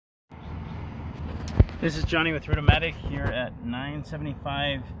This is Johnny with Rotomatic here at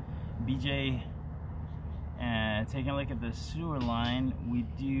 975 Bejay, and taking a look at the sewer line. We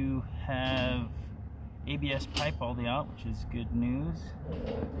do have ABS pipe all the way out, which is good news.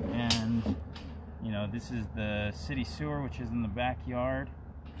 And you know, this is the city sewer, which is in the backyard.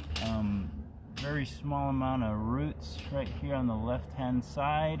 Very small amount of roots right here on the left hand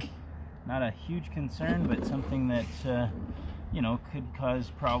side. Not a huge concern, but something that you know, could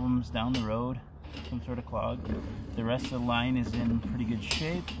cause problems down the road. Some sort of clog. The rest of the line is in pretty good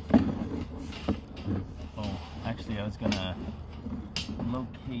shape. Oh, actually I was gonna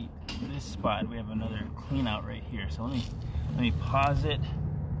locate this spot. We have another clean out right here, so let me pause it.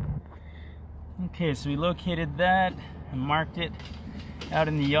 Okay, so we located that and marked it out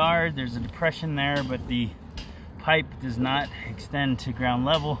in the yard. There's a depression there, but the pipe does not extend to ground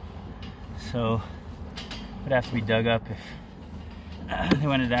level, so it would have to be dug up if they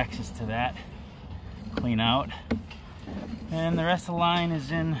wanted access to that. Clean out, and the rest of the line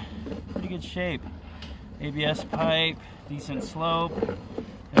is in pretty good shape. ABS pipe, decent slope.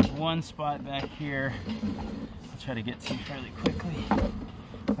 There's one spot back here I'll try to get to fairly quickly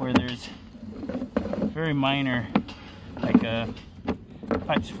where there's very minor, like a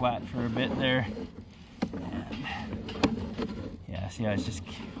pipe's flat for a bit there, and yeah, see, I was just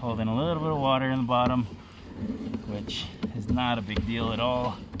holding a little bit of water in the bottom, which is not a big deal at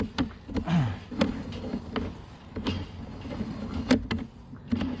all.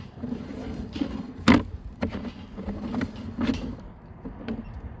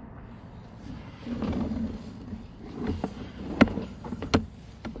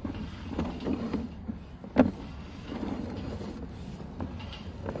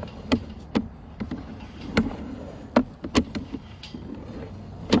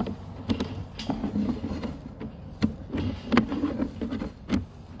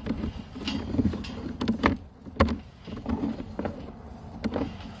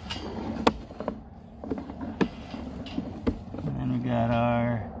 Got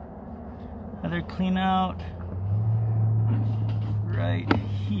our other clean out right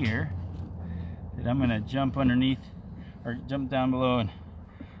here that I'm gonna jump underneath, or jump down below and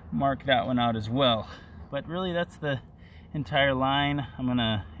mark that one out as well. But really, that's the entire line. I'm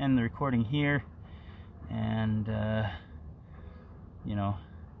gonna end the recording here, and you know,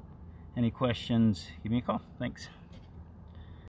 any questions, give me a call. Thanks.